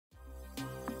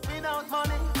Without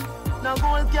money, no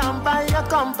gold can buy a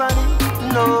company.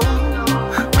 No,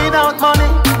 without money,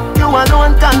 you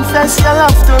alone confess your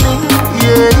love to me.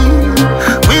 Yeah,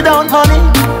 without money,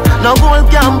 no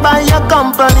gold can buy a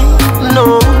company.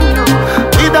 No,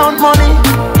 without money,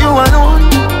 you alone.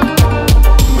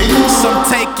 Some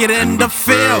take it in the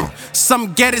field,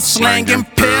 some get it slanging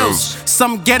pills,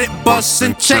 some get it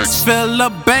busting checks, fill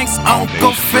up banks,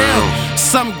 Uncle Phil.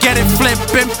 Some get it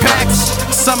flipping packs,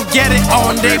 some get it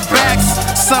on their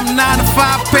backs, some 9 to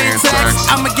 5 pay tax.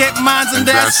 I'ma get mines and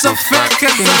that's a fact,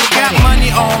 cause I got money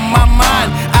on my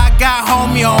mind. I got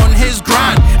homie on his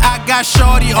grind, I got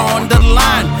shorty on the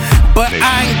line. But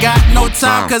I ain't got no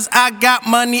time, cause I got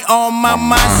money on my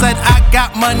mind. Said I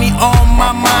got money on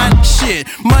my mind. Shit,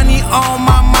 money on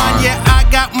my mind. Yeah, I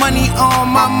got money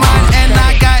on my mind. And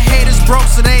I got haters broke,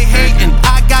 so they hating.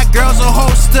 I got girls or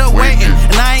hoes still waiting.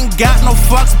 And I ain't got no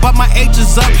fucks, but my age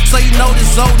is up. So you know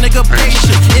this old nigga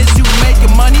patient. Is you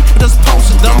making money? Just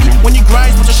post it, dummy. When you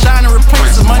grind, put your shine and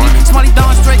replace the money. Smiley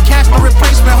down straight cash, no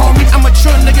replacement, homie. I'm a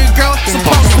true nigga, girl,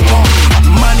 supposed to want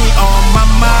me. Money on my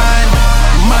mind.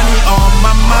 Money on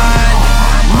my mind,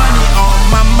 money on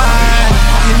my mind.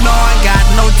 You know I got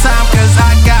no time, cause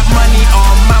I got money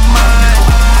on my mind.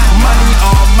 Money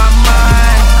on my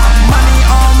mind, money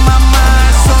on my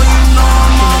mind. So you know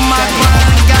I'm on my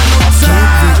grind, got no time.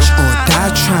 Get rich or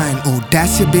die trying, oh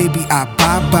that's your baby, I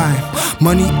bye.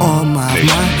 Money on my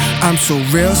mind, I'm so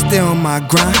real, stay on my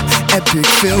grind. Epic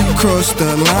feel, you cross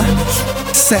the line.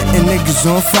 Setting niggas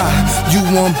on fire. You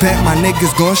won't bet my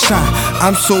niggas gon' shine.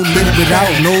 I'm so lit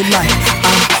without no light.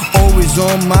 I'm always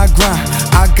on my grind.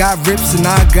 I got rips and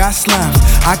I got slimes.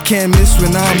 I can't miss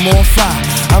when I'm on fire.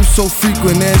 I'm so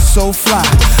frequent and so fly.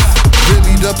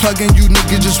 Really the plug-in, you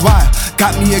niggas just wild.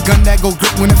 Got me a gun that go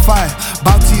grip when it fire.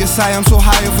 Bout to your side, I'm so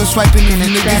high for swiping. If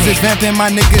you niggas is vamping,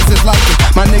 my niggas is like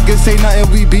it. My niggas say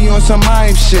nothing, we be on some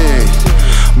hype shit.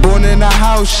 Born in a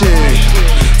house shit.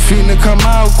 Finna come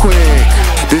out quick.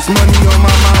 This money on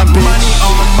my mind, bitch. Money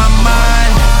on my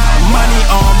mind. Money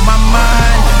on my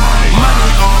mind.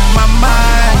 Money on my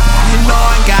mind. You know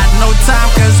I got no time,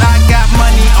 cause I got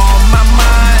money on my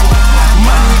mind.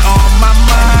 Money on my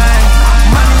mind.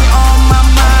 Money on my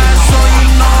mind. So you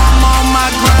know I'm on my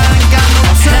grind, got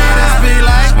no time. Let's be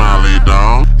like Smiley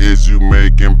down, is you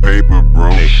making paper,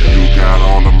 bro? You got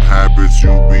all them habits,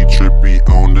 you be trippy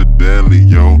on the daily,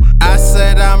 yo. I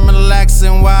said I'm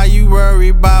relaxing while you worry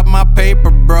about my paper,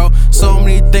 bro. So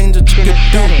many things that you could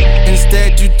do.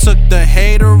 Instead you took the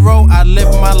hater road. I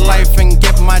live my life and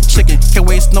get my chicken. Can't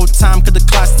waste no time cause the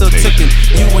clock's still ticking.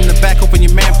 You in the back, hoping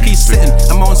your man peace sitting.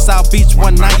 I'm on South Beach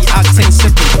 190 octane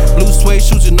sipping. Blue suede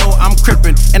shoes, you know I'm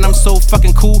crippin'. And I'm so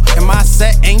fucking cool and my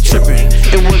set ain't trippin'.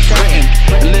 It was written,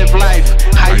 live life,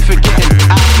 how you forgetting?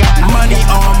 I got money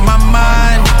on